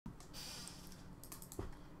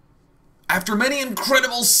After many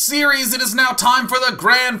incredible series, it is now time for the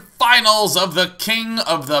grand finals of the King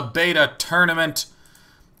of the Beta tournament.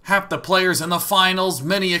 Half the players in the finals,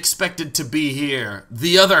 many expected to be here.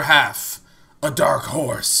 The other half, a dark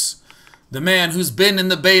horse. The man who's been in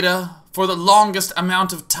the beta for the longest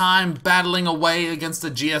amount of time, battling away against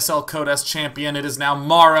the GSL Codes champion. It is now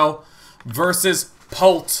Morrow versus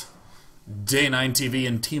Polt. Day9 TV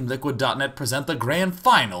and TeamLiquid.net present the grand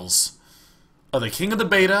finals of the King of the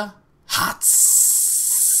Beta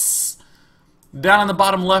Hots. Down on the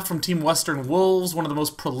bottom left from Team Western Wolves, one of the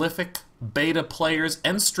most prolific beta players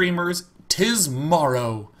and streamers, 'tis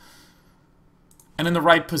Morrow. And in the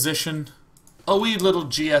right position, a wee little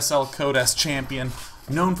GSL Codes champion,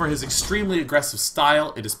 known for his extremely aggressive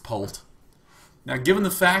style, it is Polt. Now, given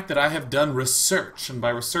the fact that I have done research, and by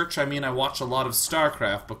research I mean I watch a lot of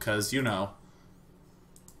StarCraft because,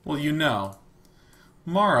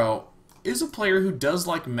 Morrow is a player who does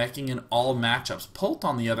like meching in all matchups. Polt,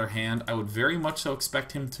 on the other hand, I would very much so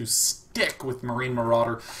expect him to stick with Marine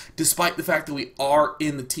Marauder, despite the fact that we are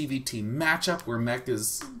in the TVT matchup, where mech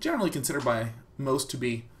is generally considered by most to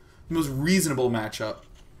be the most reasonable matchup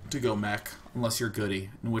to go mech, unless you're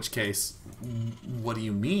goody, in which case, what do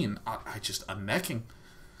you mean? I'm meching.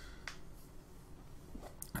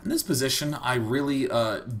 In this position, I really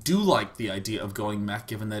do like the idea of going mech,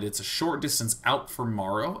 given that it's a short distance out for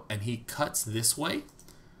Morrow, and he cuts this way.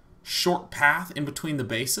 Short path in between the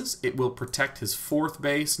bases. It will protect his fourth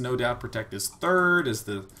base, no doubt protect his third, as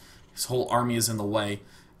his whole army is in the way.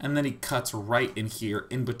 And then he cuts right in here,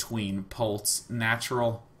 in between Polt's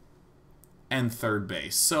natural and third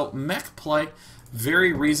base. So, mech play,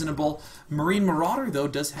 very reasonable. Marine Marauder, though,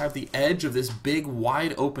 does have the edge of this big,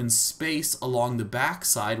 wide open space along the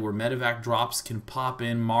backside where medevac drops can pop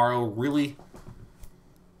in. Morrow, really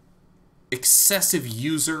excessive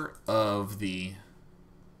user of the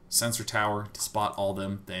sensor tower to spot all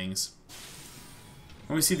them things.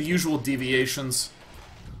 And we see the usual deviations.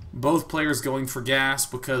 Both players going for gas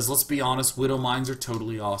because, let's be honest, Widow Mines are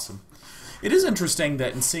totally awesome. It is interesting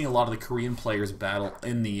that in seeing a lot of the Korean players battle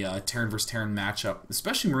in the Terran vs. Terran matchup,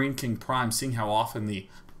 especially Marine King Prime, seeing how often the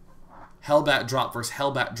Hellbat drop versus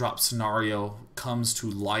Hellbat drop scenario comes to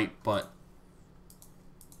light, but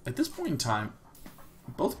at this point in time,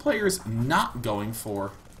 both players not going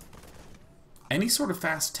for any sort of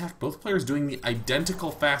fast tech. Both players doing the identical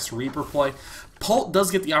fast Reaper play. Polt does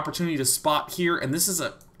get the opportunity to spot here, and this is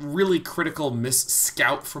a really critical miss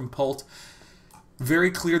scout from Polt.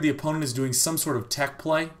 Very clear the opponent is doing some sort of tech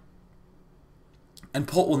play, and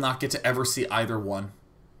Polt will not get to ever see either one.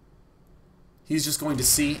 He's just going to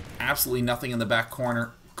see absolutely nothing in the back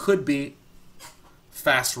corner. Could be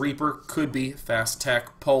fast Reaper, could be fast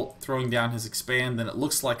tech. Polt throwing down his expand, then it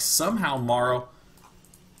looks like somehow Morrow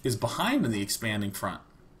is behind in the expanding front.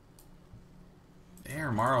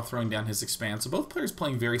 There, Morrow throwing down his expand. So both players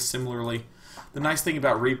playing very similarly. The nice thing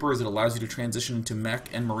about Reaper is it allows you to transition into Mech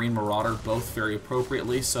and Marine Marauder, both very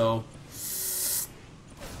appropriately, so...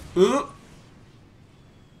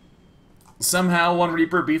 Somehow one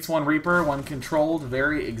Reaper beats one Reaper, one controlled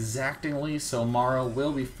very exactingly, so Morrow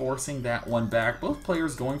will be forcing that one back. Both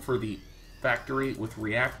players going for the factory with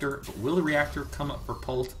Reactor, but will the Reactor come up for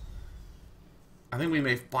Polt? I think we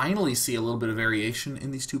may finally see a little bit of variation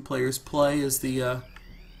in these two players' play as the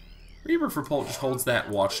Reaper for Polt just holds that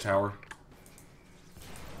Watchtower.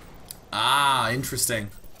 Ah, interesting.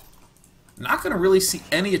 Not going to really see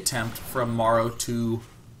any attempt from Morrow to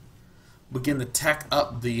begin the tech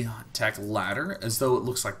up the tech ladder, as though it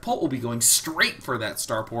looks like Polt will be going straight for that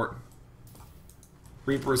starport.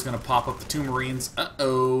 Reaper is going to pop up the two Marines.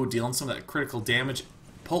 Uh-oh, dealing some of that critical damage.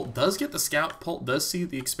 Polt does get the scout. Polt does see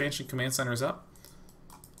the expansion command centers up.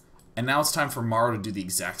 And now it's time for Morrow to do the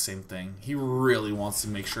exact same thing. He really wants to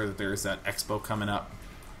make sure that there's that expo coming up.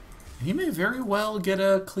 He may very well get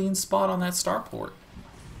a clean spot on that starport.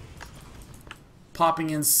 Popping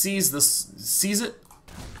in, sees it.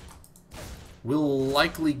 Will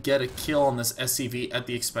likely get a kill on this SCV at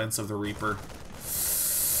the expense of the Reaper.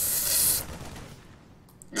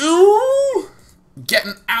 Ooh!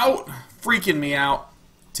 Getting out! Freaking me out.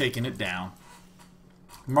 Taking it down.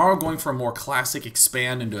 Morrow going for a more classic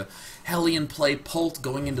expand into Hellion play, Polt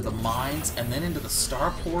going into the mines, and then into the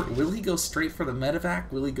starport. Will he go straight for the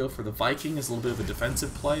medevac? Will he go for the Viking as a little bit of a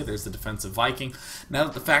defensive play? There's the defensive Viking. Now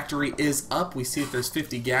that the factory is up, we see that there's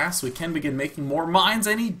 50 gas. We can begin making more mines,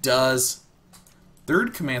 and he does.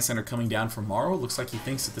 Third command center coming down from Morrow. Looks like he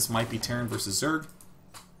thinks that this might be Terran versus Zerg.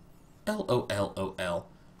 LOLOL.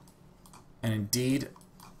 And indeed,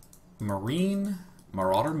 Marine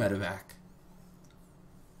Marauder medevac.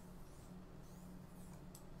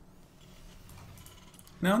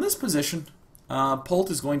 Now in this position,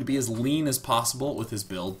 Polt is going to be as lean as possible with his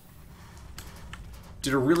build.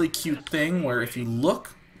 Did a really cute thing where if you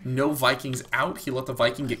look, no Vikings out. He let the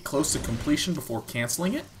Viking get close to completion before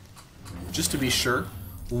canceling it, just to be sure.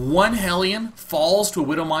 One Hellion falls to a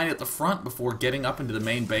Widow Mine at the front before getting up into the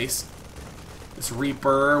main base. This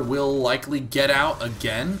Reaper will likely get out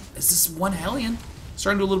again. Is this one Hellion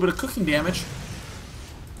starting to do a little bit of cooking damage?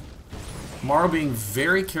 Morrow being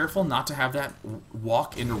very careful not to have that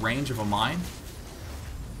walk into range of a mine.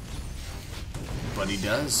 But he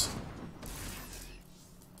does.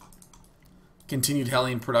 Continued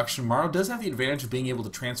Hellion production. Morrow does have the advantage of being able to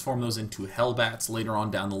transform those into Hellbats later on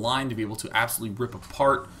down the line to be able to absolutely rip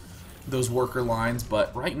apart those worker lines.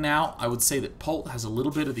 But right now, I would say that Polt has a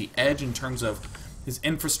little bit of the edge in terms of his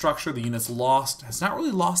infrastructure. The units lost. Has not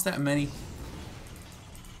really lost that many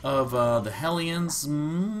of the Hellions.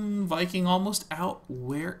 Viking almost out.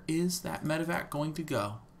 Where is that medevac going to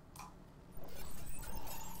go?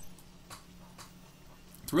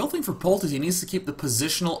 The real thing for Polt is he needs to keep the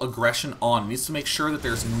positional aggression on. He needs to make sure that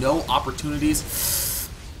there's no opportunities.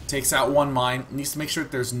 Takes out one mine. He needs to make sure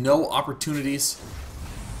that there's no opportunities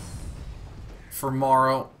for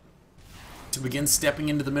Morrow to begin stepping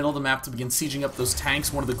into the middle of the map, to begin sieging up those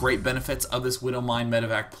tanks. One of the great benefits of this Widow Mine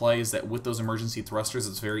medevac play is that with those emergency thrusters,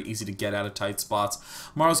 it's very easy to get out of tight spots.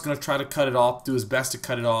 Morrow's going to try to cut it off, do his best to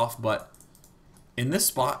cut it off, but in this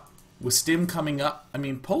spot, with Stim coming up, I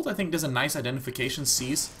mean, Polt, I think, does a nice identification,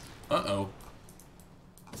 sees. Uh-oh.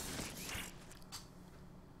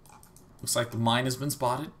 Looks like the mine has been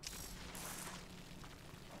spotted.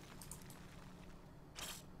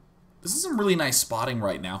 This is some really nice spotting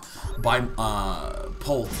right now by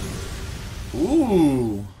Polt.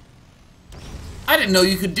 Ooh. I didn't know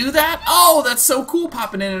you could do that. Oh, that's so cool,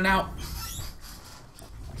 popping in and out.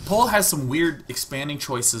 Polt has some weird expanding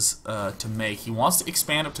choices to make. He wants to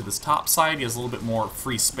expand up to this top side. He has a little bit more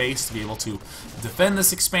free space to be able to defend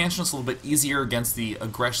this expansion. It's a little bit easier against the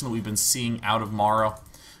aggression that we've been seeing out of Morrow.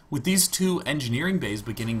 With these two engineering bays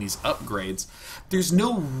beginning these upgrades, there's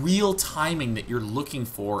no real timing that you're looking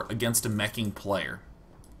for against a meching player.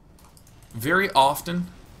 Very often,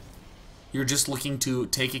 you're just looking to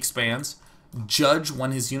take expands, judge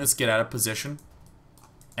when his units get out of position,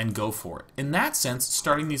 and go for it. In that sense,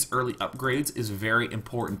 starting these early upgrades is very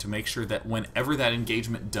important to make sure that whenever that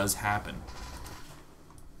engagement does happen,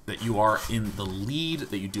 that you are in the lead,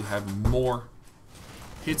 that you do have more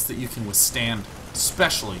hits that you can withstand,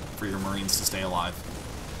 especially for your Marines to stay alive.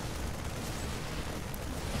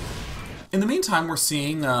 In the meantime, we're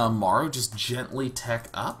seeing Morrow just gently tech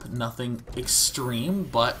up. Nothing extreme,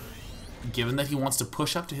 but given that he wants to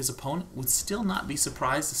push up to his opponent, would still not be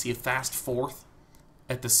surprised to see a fast fourth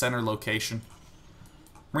at the center location.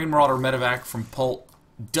 Marine Marauder medevac from Polt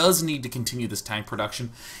does need to continue this tank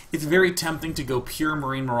production. It's very tempting to go pure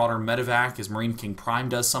Marine Marauder medevac, as Marine King Prime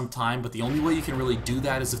does sometime, but the only way you can really do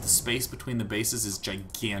that is if the space between the bases is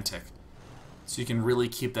gigantic. So you can really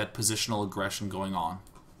keep that positional aggression going on.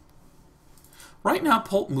 Right now,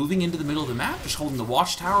 Polt moving into the middle of the map, just holding the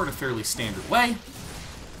watchtower in a fairly standard way.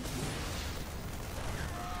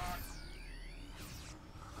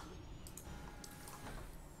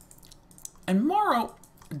 And Morrow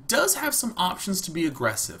does have some options to be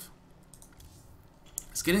aggressive.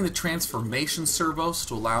 He's getting the transformation servos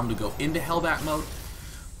to allow him to go into Hellbat mode,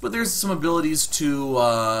 but there's some abilities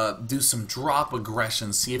to do some drop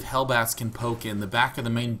aggression, see if Hellbats can poke in. The back of the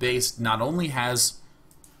main base not only has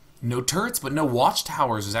no turrets, but no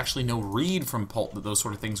watchtowers. There's actually no read from Polt that those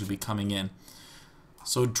sort of things would be coming in.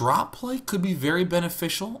 So drop play could be very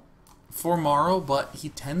beneficial for Morrow, but he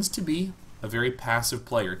tends to be a very passive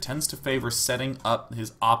player, tends to favor setting up his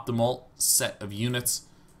optimal set of units.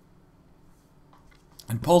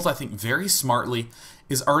 And Polt, I think, very smartly,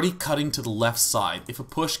 is already cutting to the left side. If a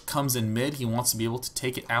push comes in mid, he wants to be able to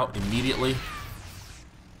take it out immediately.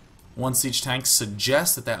 One siege tank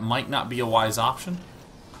suggests that that might not be a wise option.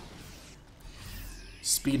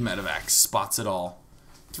 Speed medevac spots it all.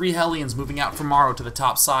 3 Hellions moving out from Morrow to the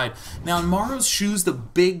top side. Now, in Morrow's shoes, the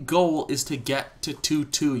big goal is to get to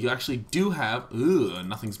 2-2. You actually do have...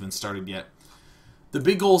 nothing's been started yet. The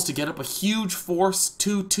big goal is to get up a huge force,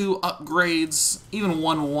 2-2 upgrades, even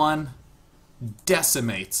 1-1.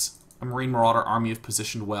 Decimates a Marine Marauder army if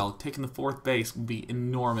positioned well. Taking the 4th base would be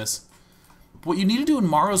enormous. But what you need to do in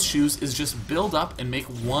Morrow's shoes is just build up and make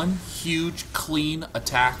one huge, clean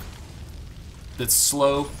attack that's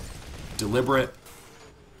slow, deliberate,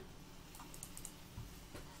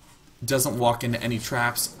 doesn't walk into any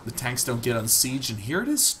traps, the tanks don't get unsieged, and here it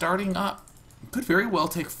is starting up. It could very well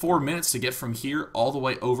take 4 minutes to get from here all the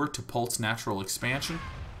way over to Polt's natural expansion.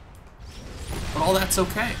 But all that's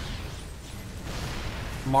okay.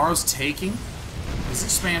 Morrow's taking his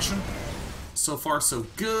expansion. So far, so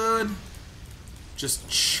good. Just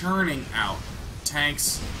churning out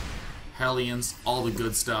tanks, Hellions, all the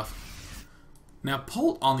good stuff. Now,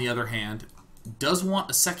 Polt, on the other hand, does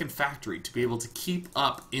want a second factory to be able to keep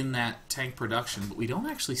up in that tank production, but we don't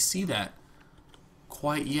actually see that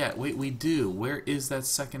quite yet. Wait, we do. Where is that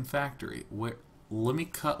second factory? Where? Let me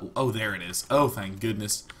cut. Oh, there it is. Oh, thank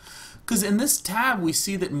goodness. Because in this tab, we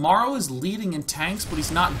see that Morrow is leading in tanks, but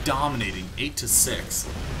he's not dominating. 8-6.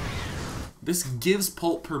 This gives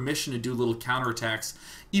Polt permission to do little counterattacks,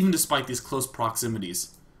 even despite these close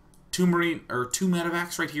proximities. Two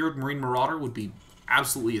medevacs right here with Marine Marauder would be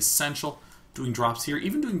absolutely essential. Doing drops here,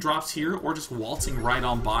 even doing drops here, or just waltzing right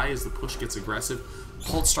on by as the push gets aggressive.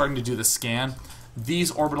 Polt's starting to do the scan.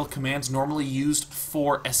 These orbital commands, normally used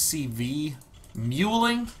for SCV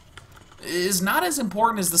muling, is not as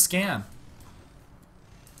important as the scan.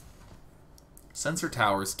 Sensor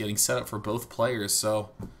towers getting set up for both players, so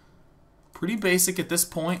pretty basic at this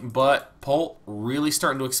point, but Polt really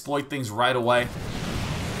starting to exploit things right away.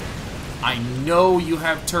 I know you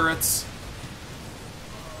have turrets.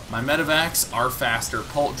 My medevacs are faster.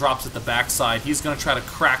 Polt drops at the backside. He's going to try to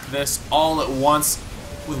crack this all at once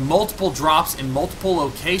with multiple drops in multiple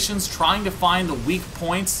locations, trying to find the weak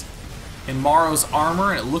points in Morrow's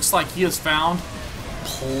armor, and it looks like he has found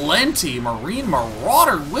plenty. Marine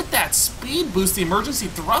Marauder with that speed boost, the emergency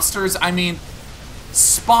thrusters, I mean,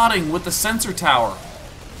 spotting with the sensor tower,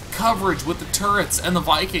 coverage with the turrets and the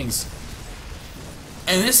Vikings.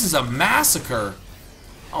 And this is a massacre.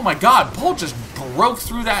 Oh my god, Polt just broke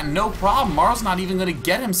through that no problem. Morrow's not even going to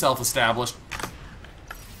get himself established.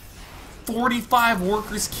 45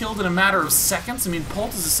 workers killed in a matter of seconds. I mean,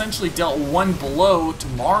 Polt has essentially dealt one blow to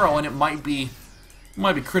Morrow, and it might be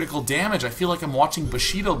critical damage. I feel like I'm watching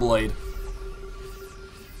Bushido Blade.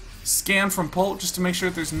 Scan from Polt just to make sure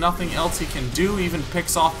that there's nothing else he can do. Even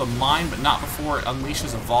picks off the mine, but not before it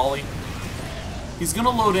unleashes a volley. He's going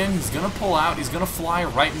to load in, he's going to pull out, he's going to fly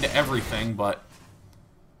right into everything, but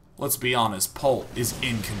let's be honest, Polt is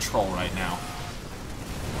in control right now.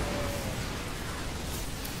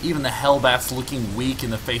 Even the Hellbat's looking weak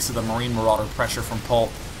in the face of the Marine Marauder pressure from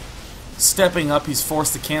Polt. Stepping up, he's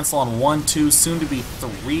forced to cancel on 1, 2, soon to be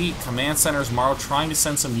 3 command centers. Morrow trying to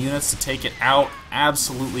send some units to take it out.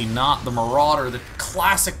 Absolutely not. The Marauder, the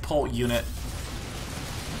classic Polt unit,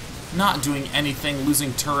 not doing anything,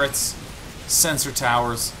 losing turrets, sensor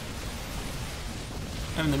towers.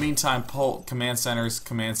 And in the meantime, Polt, command centers,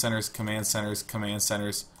 command centers, command centers, command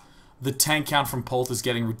centers. The tank count from Polt is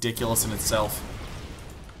getting ridiculous in itself.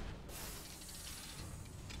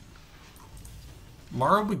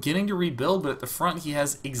 Morrow beginning to rebuild, but at the front he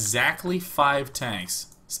has exactly 5 tanks.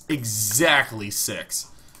 Exactly 6.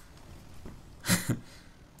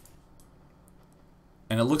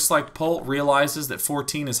 And it looks like Polt realizes that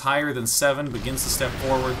 14 is higher than 7, begins to step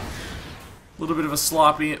forward. A little bit of a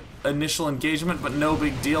sloppy initial engagement, but no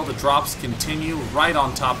big deal. The drops continue right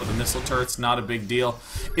on top of the missile turrets, not a big deal.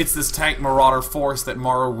 It's this tank Marauder force that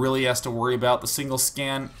Morrow really has to worry about. The single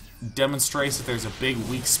scan demonstrates that there's a big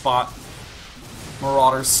weak spot.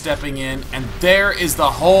 Marauders stepping in, and there is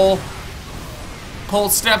the hole.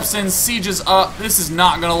 Polt steps in, sieges up. This is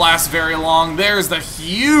not going to last very long. There's the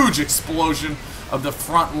huge explosion of the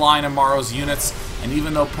front line of Morrow's units, and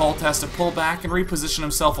even though Polt has to pull back and reposition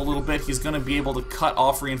himself a little bit, he's going to be able to cut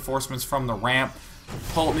off reinforcements from the ramp.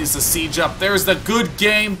 Polt needs to siege up. There's the good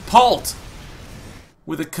game. Polt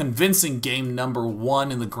with a convincing game number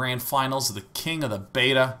 1 in the grand finals of the King of the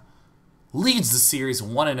Beta. Leads the series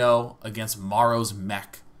 1-0 against Morrow's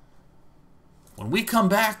mech. When we come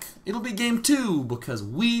back, it'll be game 2 because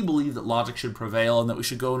we believe that logic should prevail and that we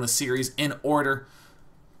should go in the series in order.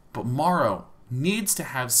 But Morrow needs to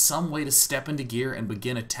have some way to step into gear and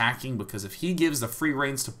begin attacking, because if he gives the free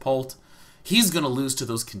reins to Polt, he's going to lose to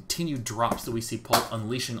those continued drops that we see Polt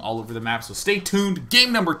unleashing all over the map. So stay tuned.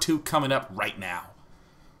 Game number 2 coming up right now.